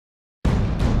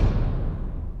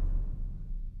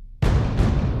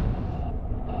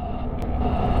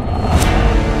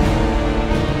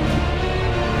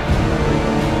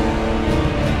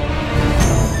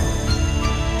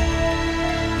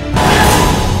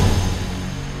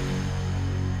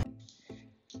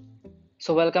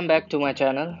So welcome back to my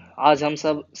channel. आज हम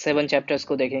सब 7 चैप्टर्स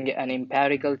को देखेंगे एन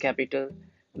एम्पेरिकल कैपिटल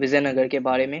विजयनगर के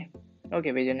बारे में।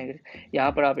 ओके, विजयनगर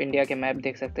यहाँ पर आप इंडिया के मैप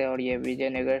देख सकते हैं और ये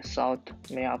विजयनगर साउथ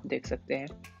में आप देख सकते हैं।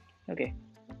 ओके,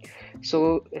 सो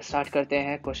स्टार्ट करते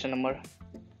हैं क्वेश्चन नंबर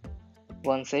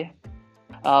 1 से।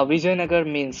 विजयनगर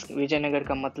मीन्स, विजयनगर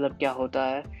का मतलब क्या होता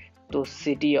है? तो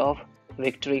सिटी ऑफ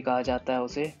विक्ट्री कहा जाता है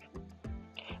उसे।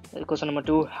 Question number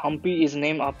 2, Hampi is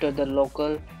name after the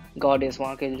local goddess.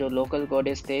 वहाँ के जो लोकल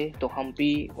गॉडेस थे तो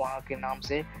हम्पी वहाँ के नाम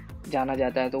से जाना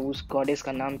जाता है। तो उस गॉडेस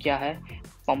का नाम क्या है?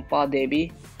 पंपा देवी।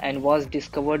 एंड वाज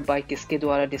डिस्कवर्ड बाय, किसके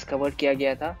द्वारा डिस्कवर किया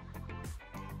गया था?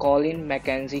 कॉलिन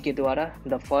मैकेंजी के द्वारा।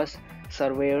 The first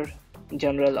surveyor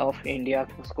general of India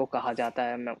उसको कहा जाता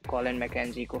है, कॉलिन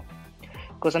मैकेंजी को।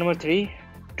 Question number 3,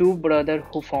 to brother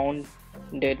who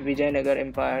founded Vijayanagar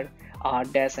empire are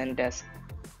dash and dash.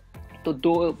 तो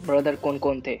दो ब्रदर कौन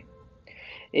कौन थे?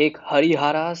 एक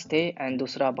हरिहरास थे एंड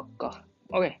दूसरा बक्का।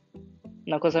 Okay,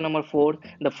 now question number 4,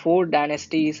 the 4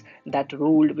 dynasties that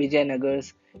ruled Vijayanagar.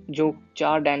 जो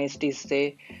 4 डायनेस्टीज थे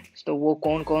तो वो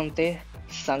कौन कौन थे?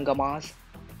 संगमास,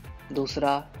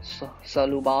 दूसरा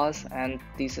सलुबास एंड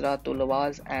तीसरा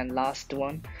तुलवास and last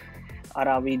one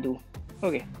Aravidu.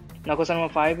 Okay, now question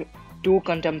number 5, to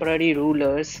contemporary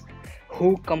rulers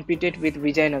who competed with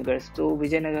Vijayanagar. तो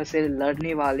विजयनगर से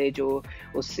लड़ने वाले जो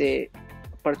उससे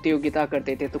प्रतियोगिता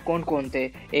करते थे तो कौन कौन थे?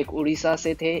 एक उड़ीसा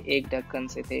से थे, एक दक्कन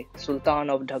से थे। सुल्तान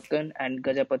ऑफ ढक्कन and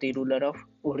Gajapati ruler of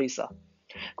Orissa.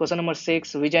 Question number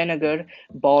 6, Vijayanagar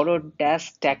borrowed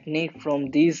dash technique from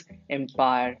this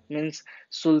empire. Means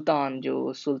सुल्तान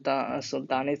जो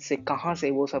सुल्तानेट से कहाँ से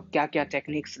वो सब क्या क्या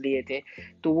टेक्निक्स लिए थे?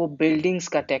 तो वो बिल्डिंग्स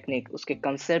का टेक्निक, उसके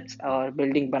कंसेप्ट और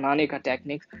बिल्डिंग बनाने का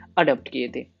टेक्निक अडॉप्ट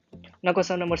किए थे। Now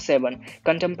question number 7,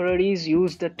 contemporaries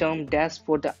use the term dash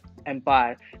for the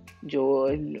empire, जो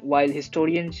while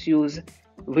historians use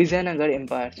Vijayanagar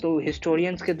empire. तो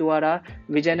हिस्टोरियंस के द्वारा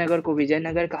विजयनगर को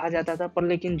विजयनगर कहा जाता था, पर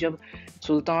लेकिन जब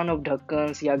सुल्तान ऑफ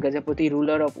ढक्कन या गजपति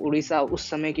रूलर ऑफ उड़ीसा उस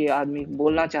समय के आदमी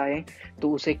बोलना चाहें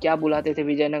तो उसे क्या बुलाते थे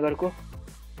विजयनगर को?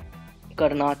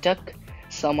 कर्नाटक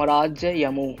साम्राज्य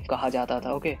यमू कहा जाता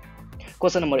था। Okay,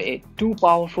 question number 8, to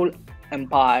powerful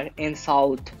empire in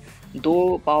south.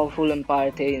 दो पावरफुल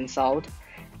एम्पायर थे इन south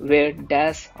where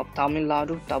dash of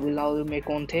Tamil Nadu. Tamil Nadu में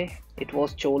कौन थे? It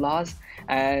was Cholas.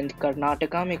 And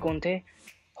Karnataka में कौन थे?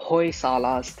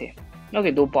 होयसालास थे।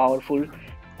 ओके, दो पावरफुल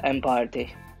एम्पायर थे।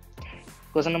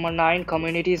 Question number 9,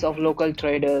 communities of local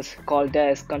traders called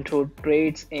dash control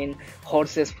trades in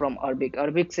horses from Arabic.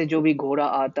 Arabic से जो भी घोड़ा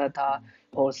आता था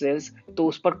हॉर्सेस, तो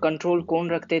उस पर कंट्रोल कौन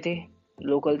रखते थे?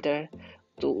 Local trade.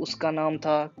 तो उसका नाम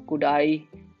था Kodai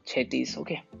छेतीस।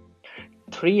 Okay,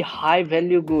 3 high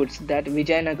value goods that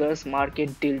विजयनगर्स market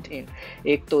dealt इन।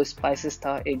 एक तो स्पाइसेस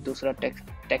था, एक दूसरा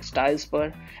टेक्सटाइल्स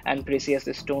पर एंड प्रीसियस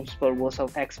स्टोन्स पर वो सब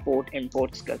एक्सपोर्ट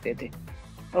इंपोर्ट्स करते थे।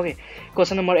 Okay,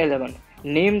 question number 11,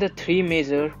 name the 3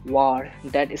 major war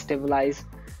that stabilise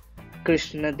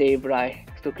Krishnadeva राय।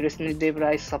 तो कृष्णदेव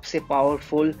राय सबसे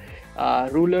पावरफुल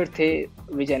रूलर थे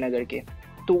विजयनगर के।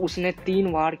 तो उसने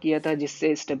 3 वार किया था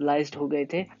जिससे स्टेबलाइज्ड हो गए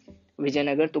थे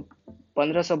विजयनगर। तो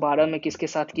 1512 में किसके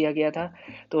साथ किया गया था?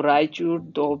 तो रायचूर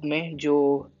दोब में,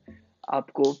 जो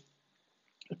आपको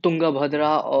तुंगभद्रा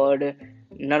और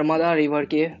नर्मदा रिवर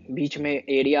के बीच में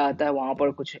एरिया आता है, वहाँ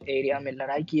पर कुछ एरिया में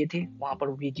लड़ाई किए थे, वहाँ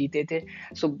पर भी जीते थे।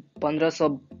 सो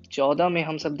 1514 में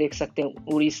हम सब देख सकते हैं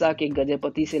उड़ीसा के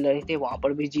गजपति से लड़े थे, वहाँ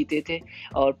पर भी जीते थे।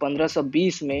 और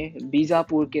 1520 में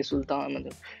बीजापुर के सुल्तान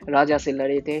राजा से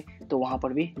लड़े थे तो वहाँ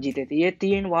पर भी जीते थे। ये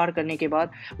 3 वार करने के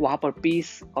बाद वहाँ पर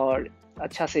पीस और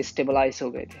अच्छा से स्टेबलाइज हो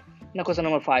गए थे ना। Question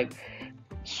number 5,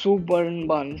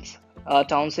 सुबर्णबंस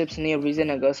townships near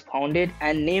Vijayanagar founded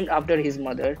and named after his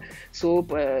mother. So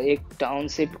एक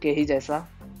टाउनशिप के ही जैसा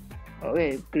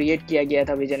क्रिएट किया गया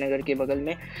था विजयनगर के बगल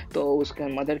में, तो उसके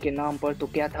मदर के नाम पर। तो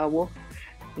क्या था वो?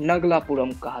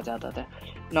 नगलापुरम कहा जाता था।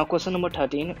 Now question number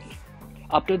 13,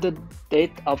 after the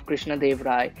death of Krishnadeva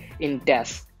Rai in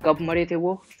dash, कब मरे थे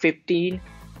वो?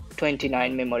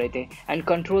 1529 में मरे थे। And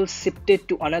control shifted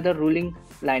to another ruling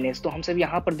लाइनेस। तो हम सब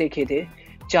यहाँ पर देखे थे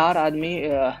 4 आदमी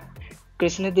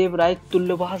कृष्णदेव राय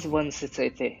तुल्लवास वंश से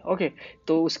थे। ओके,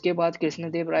 तो उसके बाद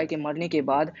कृष्णदेव राय के मरने के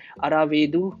बाद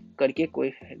अरावेदु करके कोई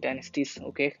डायनेस्टीज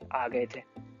आ गए थे,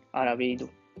 अरावेदु।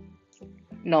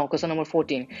 Now question number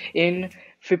 14, in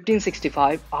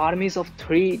 1565 आर्मीज of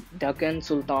 3 Deccan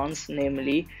sultans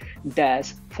namely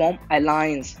dash form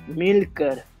alliance.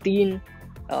 मिलकर 3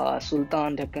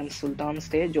 सुल्तान ढक्कन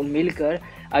सुल्तान्स थे जो मिलकर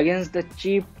against the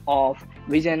chief of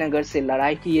Vijayanagar से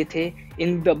लड़ाई किए थे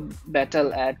in the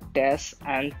battle eight dash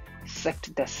and sect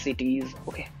the cities.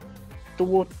 Okay, तो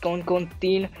वो कौन कौन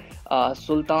 3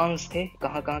 सुल्तान्स थे,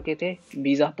 कहाँ कहाँ के थे,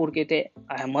 बीजापुर के थे,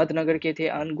 अहमदनगर के थे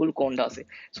और गोलकोंडा से।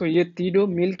 सो ये तीनों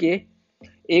मिल के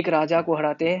एक राजा को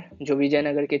हराते हैं जो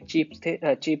विजयनगर के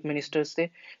चीफ मिनिस्टर्स थे।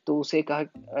 तो उसे कहा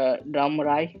राम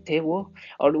राय थे वो,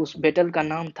 और उस बैटल का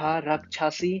नाम था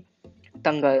रक्षासी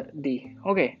तंगदी।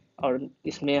 ओके, और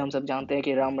इसमें हम सब जानते हैं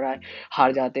कि राम राय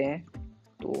हार जाते हैं।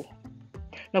 तो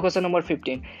now question number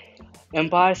 15.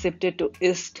 Empire shifted to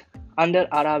east under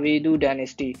Aravidu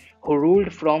dynasty who ruled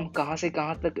from कहाँ से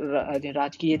कहाँ तक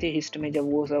राज किए थे ईस्ट में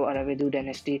जब वो सब अराविदु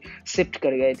डायनेस्टी शिफ्ट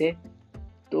कर गए थे।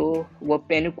 तो वो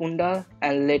पेनुकुंडा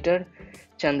एंड लेटर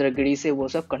चंद्रगिरी से वो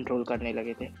सब कंट्रोल करने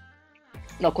लगे थे।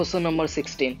 Now question number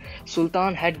 16.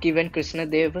 Sultan had given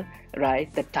Krishnadeva Rai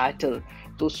the title.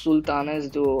 तो सुल्तानस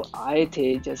जो आए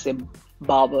थे, जैसे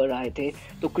बाबर आए थे,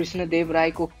 तो कृष्णदेव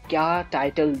राय को क्या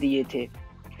टाइटल दिए थे?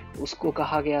 उसको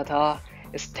कहा गया था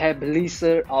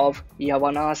एस्टेब्लिशर ऑफ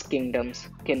यवनास किंगडम्स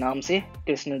के नाम से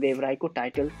कृष्णदेव राय को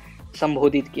टाइटल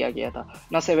संबोधित किया गया था।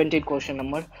 ना 17 question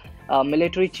number,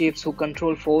 military chiefs who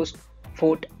control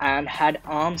fort and had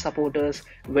arm supporters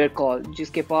where called.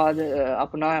 जिसके पास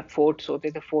अपना फोर्ट्स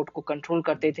होते थे, फोर्ट को कंट्रोल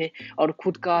करते थे और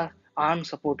खुद का आर्म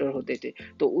सपोर्टर होते थे,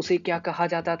 तो उसे क्या कहा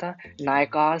जाता था?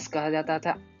 नायकास कहा जाता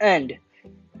था।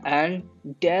 and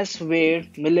these were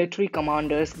military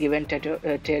commanders given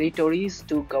territories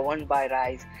to govern by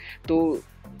rights. तो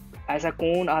ऐसा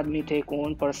कौन आदमी थे,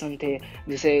 कौन पर्सन थे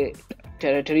जिसे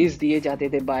टेरिटरीज दिए जाते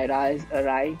थे बाय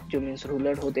राय, जो मीन्स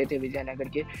रूलर होते थे विजयनगर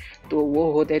के? तो वो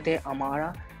होते थे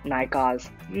अमारा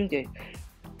नायकास।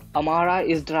 अमारा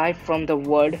is drive from the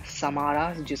word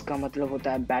Samara, जिसका मतलब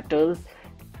होता है बैटल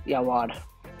या वार।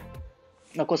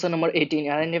 Now question number 18.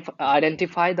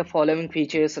 Identify the following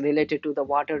features related to the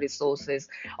water resources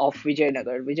of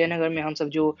Vijayanagar. Vijayanagar में हम सब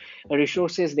जो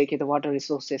रिसोर्सेज देखे थे, वाटर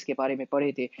रिसोर्सेज के बारे में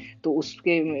पढ़े थे, तो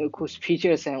उसके कुछ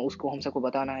फीचर्स हैं, उसको हम सबको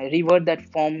बताना है। River that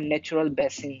form natural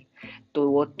basin, तो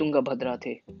वो तुंगभद्रा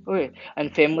थे। ओके, एंड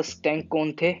फेमस टैंक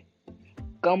कौन थे?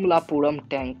 कमलापुरम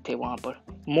टैंक थे वहाँ पर।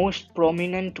 Most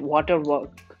prominent water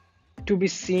work to be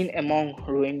seen among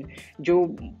रूइन, जो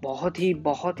बहुत ही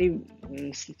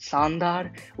शानदार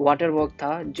वाटर वर्क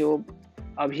था, जो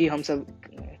अभी हम सब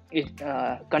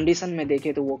कंडीशन में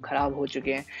देखे तो वो खराब हो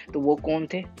चुके हैं। तो वो कौन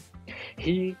थे?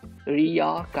 ही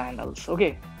रिया canals.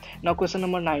 Okay, now question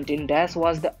number 19. Dash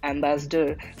was the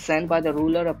ambassador sent by the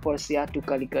ruler of Persia to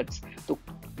Calicut. तो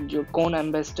जो कौन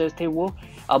एम्बेसडर थे? वो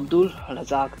अब्दुल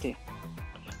रजाक थे।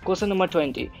 Question number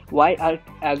 20. Why are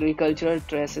agricultural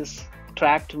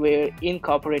tract where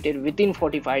incorporated with in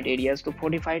fortified areas. तो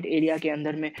फोर्टिफाइड एरिया के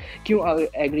अंदर में क्यों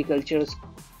एग्रीकल्चर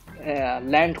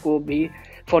लैंड को भी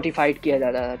फोर्टिफाइड किया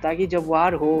जाता था? ताकि जब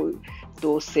वार हो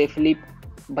तो सेफली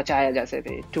बचाया जा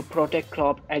सके। To protect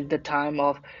crop at the time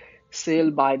of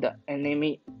cell by the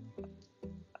enemy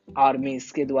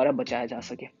आर्मीज के द्वारा बचाया जा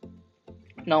सके।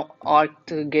 Now,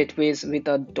 arched gateways with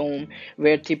a dome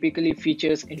were typically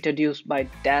features introduced by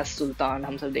Dash Sultan.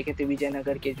 हम सब देखे थे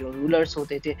विजयनगर के जो रूलर्स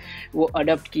होते थे वो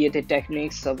अडॉप्ट किए थे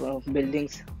टेक्निक्स सब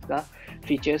बिल्डिंग्स का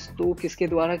फीचर्स। तो किसके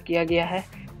द्वारा किया गया है?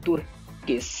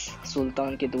 तुर्किश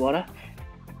सुल्तान के द्वारा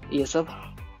ये सब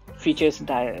फीचर्स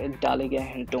डाले गए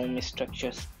हैं डोम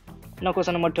structures. Now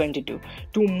question number 22.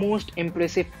 Two most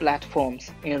impressive platforms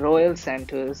in royal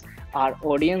centers are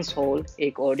audience hall,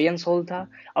 एक audience hall था,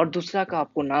 और दूसरा का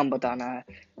आपको नाम बताना है।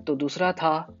 तो दूसरा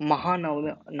था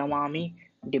महानमामि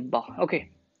डिब्बा। Okay,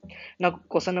 now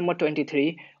question number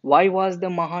 23. Why was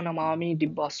the महानमामि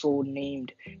डिब्बा so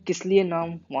named? किस लिए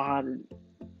नाम वहाँ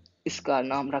इसका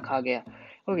नाम रखा गया?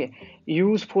 Okay,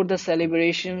 use for the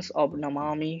celebrations of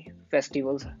Namami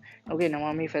festivals. Okay,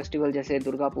 Namami festival जैसे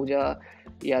दुर्गा पूजा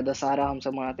या दशहरा हम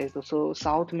सब मनाते हैं, तो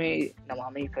साउथ में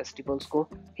नमामि फेस्टिवल्स को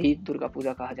ही दुर्गा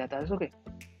पूजा कहा जाता है। Okay,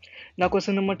 now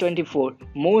question number 24.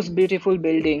 Most beautiful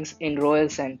buildings इन रॉयल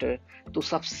सेंटर। तो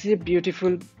सबसे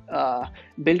ब्यूटीफुल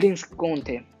बिल्डिंग्स कौन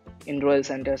थे इन रॉयल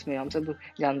सेंटर्स में? हम सब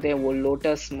जानते हैं वो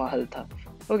लोटस महल था।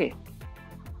 ओके,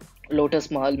 लोटस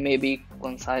महल में भी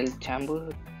कंसाइल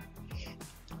chamber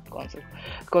concept.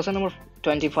 Question number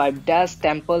 25. Dash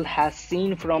temple has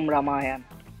seen from Ramayana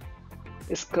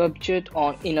sculptured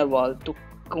on inner wall. तो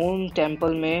कौन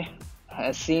टेम्पल में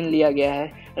सीन लिया गया है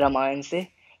रामायण से?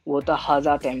 वो था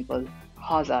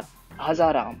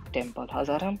हजाराम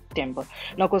temple.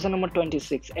 Now question number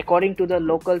 26. According to the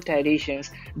local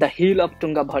traditions, the hill of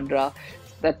Tungabhadra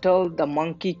settled the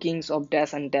monkey kings of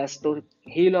Dash and Dash. तो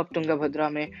hill of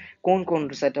Tungabhadra में कौन कौन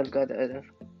सेटल कर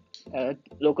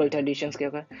local traditions के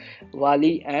वाली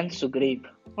and Sugriva.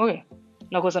 Okay,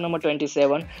 now question number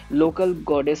 27. Local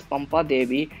goddess Pampa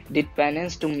Devi did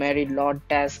penance to marry Lord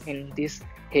Dash in this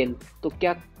hill. तो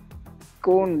क्या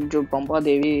कौन जो पंपा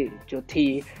देवी जो थी,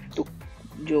 तो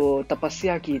जो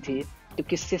तपस्या की थी, तो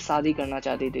किससे शादी करना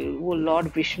चाहती थी? वो लॉर्ड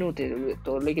विष्णु थे।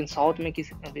 तो लेकिन साउथ में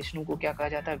किस विष्णु को क्या कहा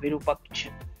जाता है? Virupaksha.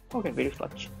 Okay,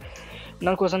 Virupaksha.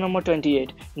 Now question number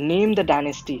 28, name the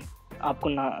dynasty. आपको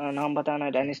नाम बताना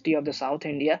है dynasty of the south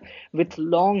India with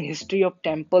long history of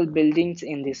temple buildings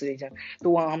in this reason. तो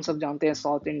वहाँ हम सब जानते हैं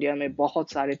साउथ इंडिया में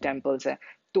बहुत सारे टेम्पल्स हैं,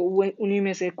 तो वो उन्हीं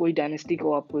में से कोई डायनेस्टी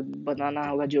को आपको बताना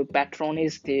होगा जो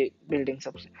पैट्रोनेज थे बिल्डिंग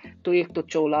सबसे। तो एक तो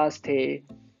चोलास थे,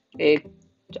 एक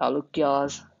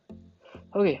चालुक्यास,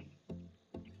 ओके,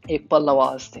 एक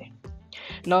पल्लवास थे।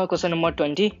 Now question number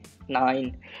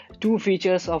 29, to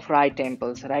features of right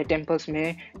temples. Right temples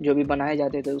में जो भी बनाए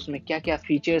जाते थे उसमें क्या क्या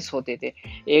फीचर्स होते थे?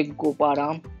 एक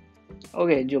गोपाराम,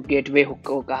 ओके, जो गेटवे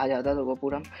को कहा जाता था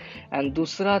गोपुरम, एंड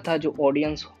दूसरा था जो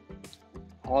ऑडियंस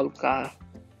हॉल का,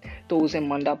 तो उसे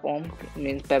मंडपम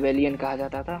मीन्स पेवेलियन कहा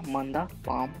जाता था,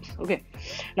 Mandapam. Okay,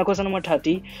 now question number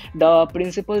 30, the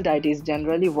principal deities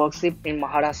generally worship in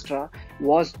Maharashtra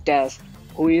was dash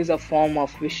who is a form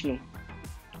of Vishnu.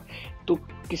 तो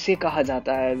किसे कहा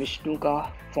जाता है विष्णु का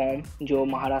फॉर्म जो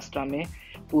महाराष्ट्र में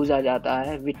पूजा जाता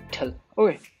है? Vitthal.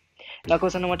 Okay, now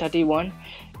question number 31,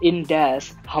 in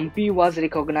dash Hampi was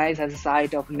recognised as a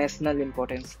site of national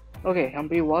importance. Okay,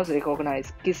 Hampi was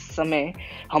recognised, किस समय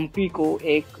हम्पी को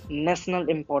एक नेशनल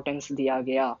इंपॉर्टेंस दिया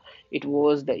गया? It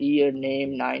was the year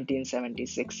name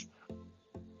 1976।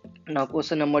 Now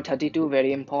question number 32,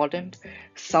 very important.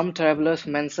 Some travelers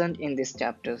mentioned in this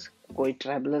chapters. कोई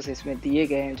travelers इसमें दिए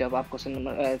गए हैं। जब आप क्वेश्चन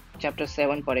नंबर चैप्टर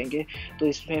 7 पढ़ेंगे तो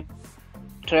इसमें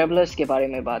ट्रेवलर्स के बारे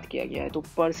में बात किया गया है। तो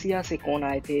पर्सिया से कौन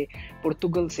आए थे,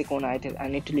 पुर्तगाल से कौन आए थे,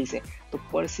 एंड इटली से। तो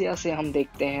पर्सिया से हम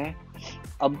देखते हैं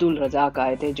अब्दुल रजाक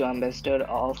आए थे जो एम्बेसडर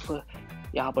ऑफ,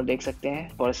 यहाँ पर देख सकते हैं,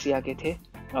 पर्सिया के थे।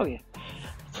 ओके,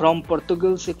 फ्रॉम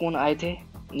पुर्तगाल से कौन आए थे?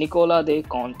 निकोला दे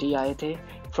कॉन्टी आए थे।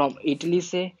 फ्रॉम इटली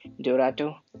से ड्यूराटो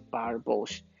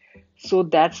बारबोस। So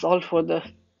that's all for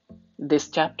this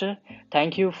chapter.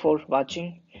 Thank you for watching.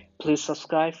 Please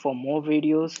subscribe for more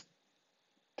videos.